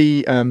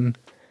very,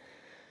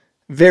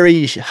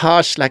 very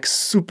harsh, like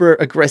super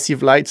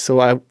aggressive light.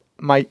 So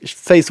my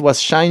face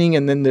was shining,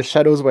 and then the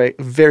shadows were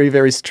very,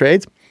 very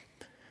straight.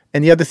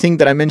 And the other thing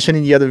that I mentioned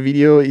in the other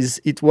video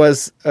is it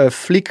was a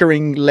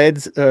flickering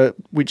LED,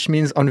 which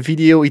means on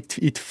video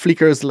it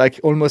flickers like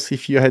almost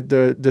if you had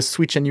the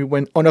switch and you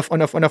went on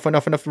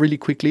off really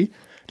quickly,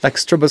 like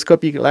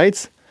stroboscopic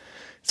lights.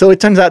 So it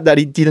turns out that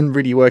it didn't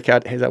really work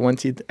out as I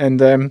wanted.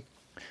 And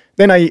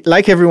then I,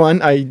 like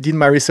everyone, I did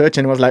my research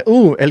and was like,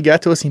 oh,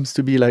 Elgato seems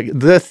to be like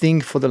the thing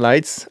for the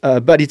lights,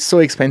 but it's so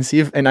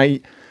expensive. And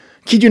I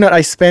kid you not,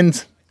 I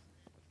spent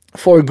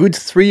for a good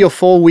 3 or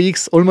 4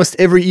 weeks, almost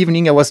every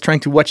evening, I was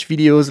trying to watch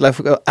videos like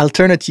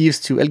alternatives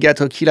to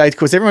Elgato key light,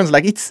 because everyone's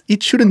like,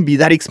 it shouldn't be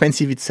that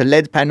expensive. It's a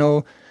LED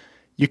panel.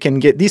 You can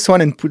get this one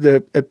and put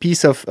a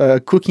piece of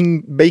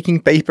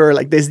baking paper.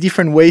 Like there's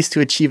different ways to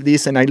achieve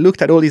this. And I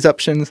looked at all these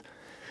options,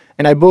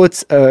 and I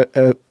bought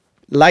a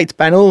light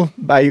panel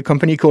by a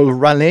company called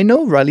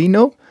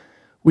Ralino,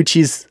 which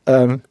is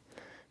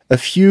a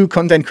few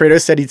content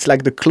creators said it's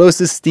like the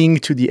closest thing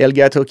to the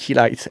Elgato key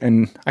light.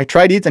 And I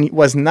tried it and it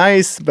was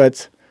nice,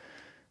 but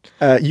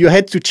you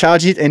had to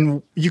charge it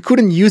and you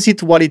couldn't use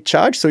it while it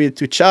charged. So you had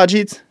to charge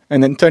it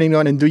and then turn it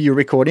on and do your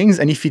recordings.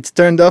 And if it's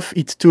turned off,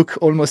 it took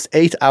almost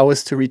 8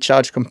 hours to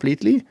recharge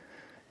completely.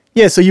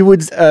 Yeah, so you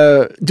would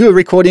do a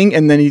recording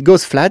and then it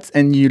goes flat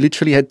and you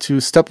literally had to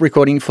stop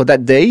recording for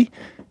that day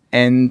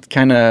and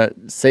kind of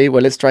say,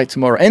 well, let's try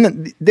tomorrow.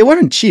 And they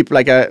weren't cheap.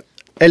 Like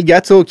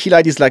Elgato key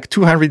light is like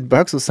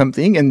 $200 or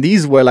something, and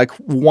these were like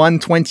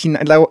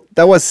 $129.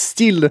 That was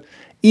still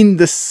in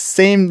the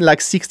same like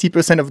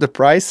 60% of the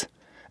price.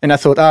 And I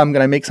thought, I'm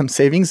gonna make some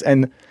savings.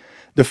 And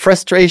the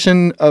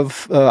frustration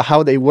of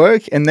how they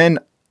work, and then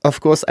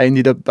of course I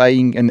ended up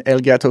buying an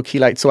Elgato key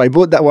light. So I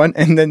bought that one,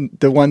 and then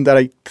the one that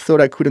I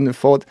thought I couldn't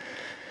afford.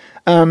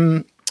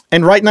 And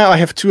right now I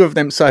have 2 of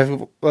them.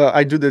 So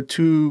I do the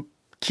 2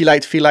 key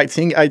light, fill light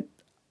thing.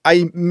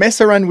 I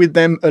mess around with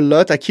them a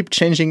lot. I keep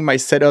changing my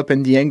setup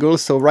and the angle.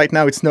 So right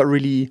now it's not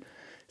really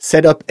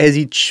set up as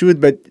it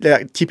should, but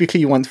typically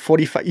you want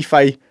 45. If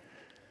I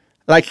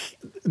like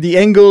the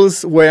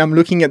angles where I'm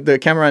looking at the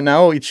camera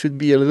now, it should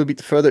be a little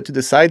bit further to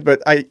the side,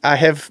 but I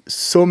have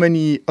so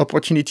many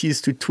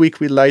opportunities to tweak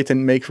with light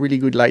and make really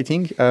good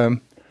lighting.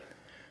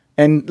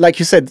 And like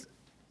you said,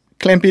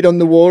 clamp it on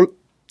the wall,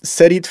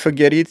 set it,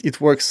 forget it.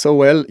 It works so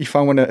well. If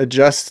I want to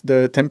adjust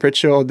the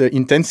temperature or the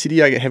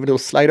intensity, I have a little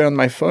slider on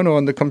my phone or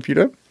on the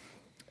computer.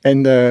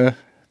 And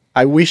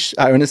I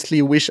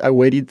honestly wish I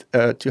waited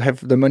to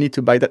have the money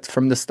to buy that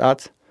from the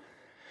start.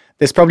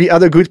 There's probably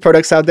other good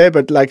products out there,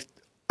 but like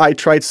I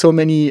tried so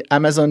many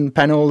Amazon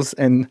panels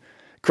and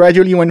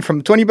gradually went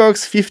from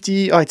 $20,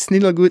 50, it's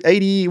still good,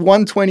 80,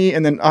 120,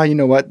 and then, you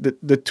know what,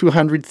 the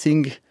 200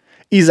 thing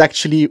is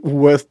actually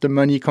worth the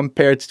money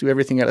compared to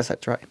everything else I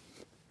try.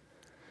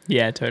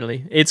 Yeah,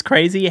 totally. It's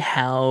crazy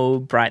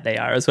how bright they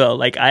are as well.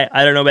 Like, I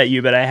don't know about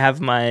you, but I have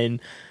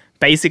mine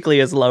basically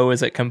as low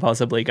as it can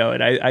possibly go,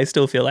 and I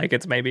still feel like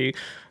it's maybe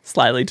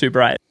slightly too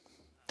bright.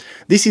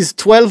 This is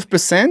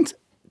 12%,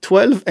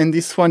 and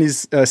this one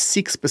is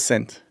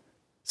 6%.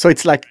 So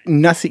it's like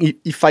nothing.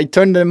 If I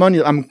turn them on,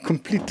 I'm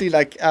completely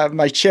like,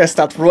 my chair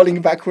starts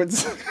rolling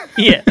backwards.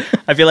 Yeah,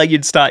 I feel like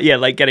you'd start,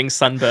 like getting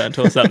sunburnt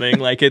or something.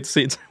 Like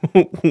it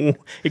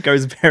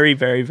goes very,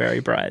 very, very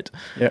bright.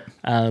 Yeah.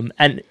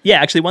 And yeah,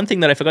 actually one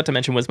thing that I forgot to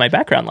mention was my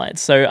background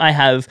lights. So I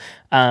have,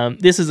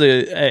 this is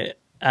a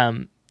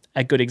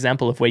good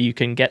example of where you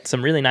can get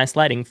some really nice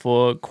lighting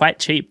for quite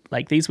cheap.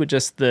 Like these were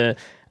just the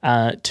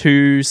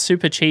 2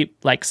 super cheap,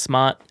 like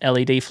smart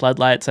LED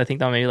floodlights. I think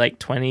they were maybe like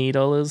 $20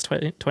 or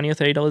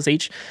 $30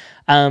 each.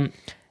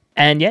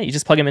 And yeah, you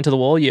just plug them into the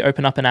wall, you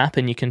open up an app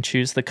and you can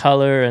choose the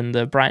color and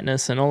the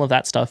brightness and all of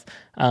that stuff.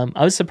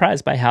 I was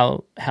surprised by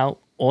how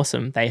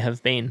awesome they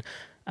have been.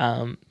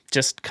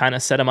 Just kind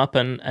of set them up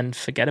and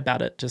forget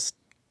about it. Just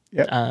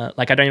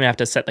like I don't even have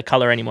to set the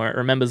color anymore. It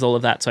remembers all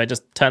of that. So I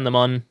just turn them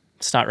on,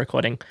 start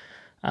recording,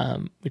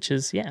 which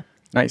is,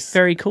 nice.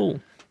 Very cool.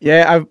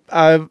 Yeah,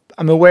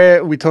 I'm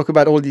aware we talk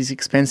about all these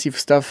expensive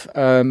stuff,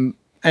 and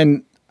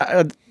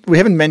we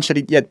haven't mentioned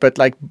it yet, but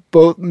like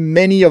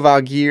many of our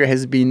gear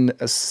has been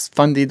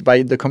funded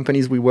by the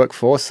companies we work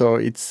for. So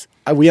it's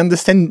we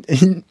understand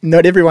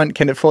not everyone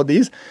can afford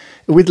these.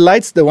 With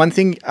lights, the one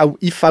thing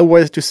if I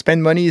were to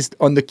spend money is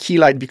on the key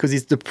light, because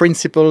it's the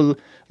principal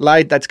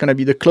light that's going to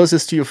be the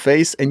closest to your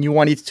face, and you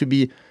want it to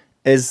be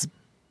as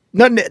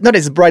not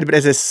as bright, but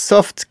as a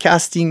soft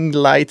casting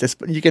light. As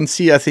you can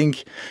see, I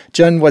think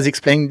John was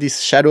explaining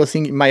this shadow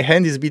thing. My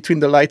hand is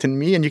between the light and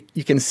me, and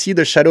you can see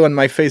the shadow on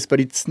my face, but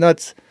it's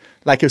not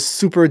like a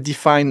super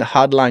defined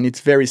hard line.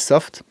 It's very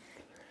soft.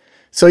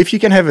 So if you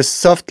can have a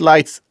soft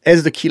light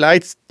as the key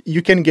light,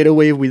 you can get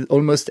away with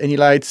almost any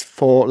lights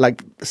for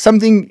like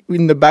something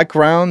in the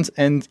background,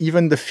 and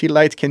even the fill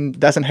light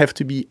doesn't have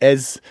to be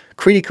as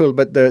critical,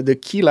 but the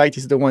key light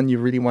is the one you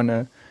really want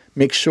to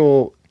make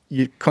sure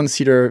you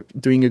consider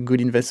doing a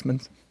good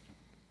investment.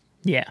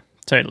 Yeah,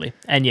 totally.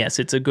 And yes,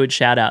 it's a good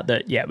shout out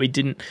that,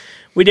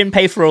 we didn't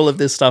pay for all of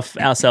this stuff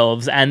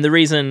ourselves. And the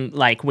reason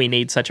like we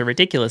need such a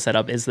ridiculous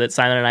setup is that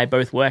Simon and I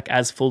both work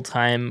as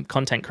full-time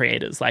content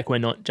creators. Like we're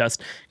not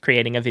just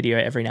creating a video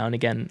every now and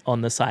again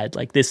on the side.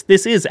 Like this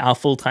is our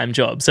full-time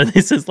job. So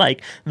this is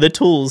like the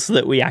tools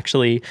that we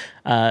actually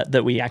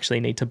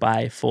need to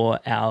buy for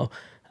our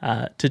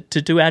to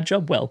do our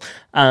job well.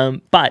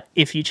 But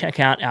if you check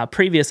out our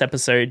previous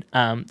episode,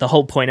 the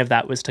whole point of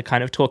that was to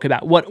kind of talk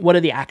about what are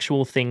the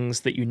actual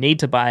things that you need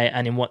to buy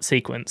and in what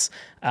sequence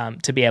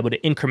to be able to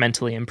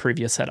incrementally improve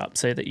your setup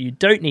so that you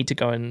don't need to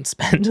go and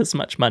spend as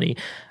much money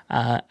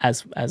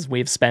as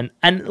we've spent.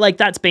 And like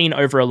that's been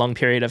over a long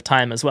period of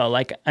time as well.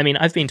 Like, I mean,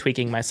 I've been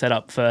tweaking my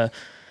setup for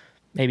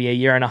maybe a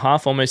year and a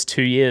half, almost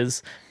 2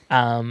 years.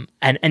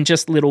 And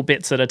just little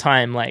bits at a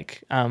time,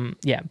 like,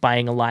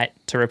 buying a light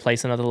to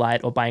replace another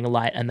light, or buying a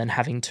light and then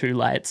having two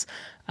lights.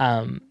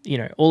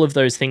 All of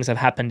those things have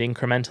happened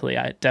incrementally.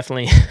 I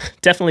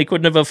definitely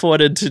couldn't have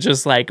afforded to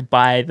just like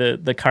buy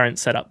the current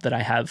setup that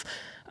I have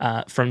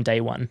from day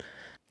one.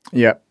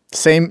 Yeah,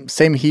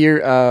 same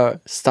here.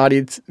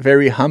 Started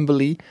very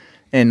humbly,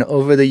 and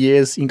over the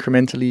years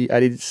incrementally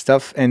added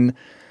stuff, and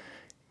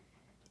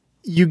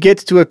you get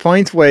to a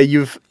point where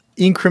you've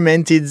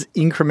incremented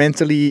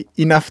incrementally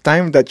enough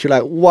time that you're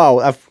like,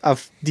 wow,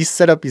 this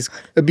setup is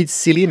a bit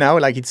silly now.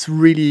 Like it's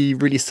really,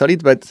 really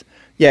solid, but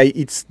yeah,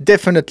 it's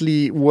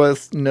definitely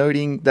worth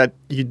noting that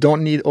you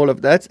don't need all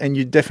of that, and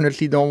you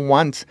definitely don't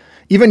want,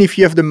 even if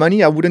you have the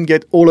money, I wouldn't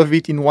get all of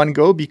it in one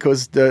go,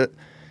 because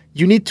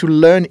you need to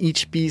learn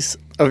each piece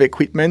of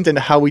equipment and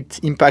how it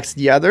impacts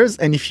the others.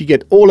 And if you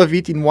get all of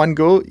it in one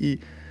go,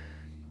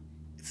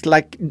 it's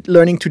like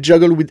learning to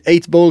juggle with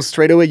 8 balls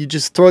straight away. You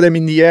just throw them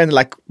in the air and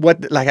like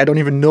I don't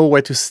even know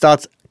where to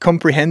start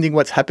comprehending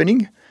what's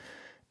happening.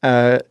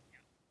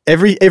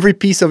 Every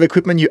piece of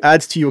equipment you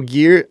add to your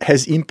gear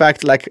has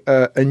impact. Like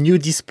a new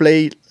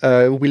display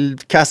will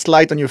cast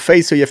light on your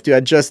face, so you have to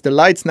adjust the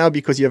lights now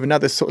because you have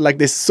another.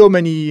 There's so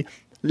many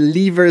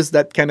levers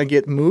that kind of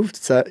get moved.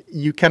 So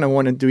you kind of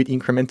want to do it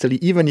incrementally,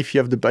 even if you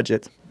have the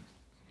budget.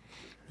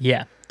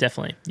 Yeah,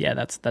 definitely. Yeah,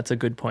 that's a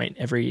good point.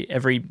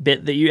 Every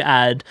bit that you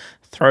add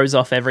throws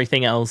off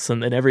everything else,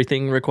 and then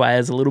everything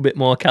requires a little bit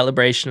more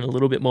calibration, a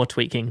little bit more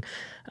tweaking.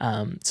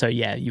 So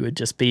yeah, you would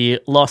just be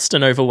lost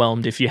and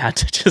overwhelmed if you had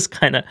to just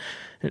kind of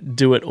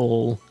do it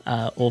all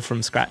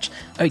from scratch.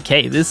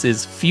 Okay, this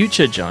is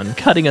future John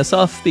cutting us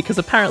off because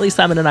apparently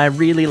Simon and I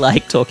really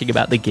like talking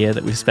about the gear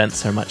that we've spent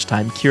so much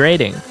time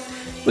curating.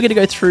 We're going to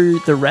go through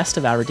the rest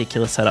of our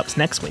ridiculous setups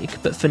next week,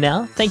 but for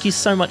now, thank you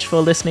so much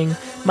for listening.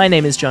 My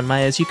name is John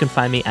Myers. You can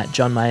find me at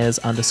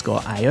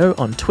johnmyers_IO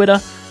on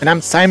Twitter. And I'm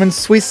Simon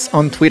Swiss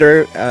on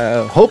Twitter.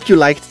 Hope you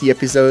liked the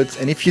episodes,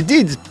 and if you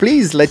did,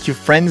 please let your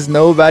friends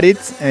know about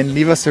it and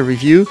leave us a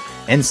review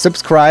and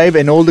subscribe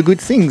and all the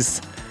good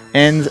things.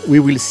 And we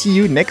will see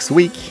you next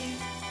week.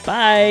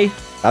 Bye.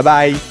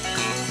 Bye-bye.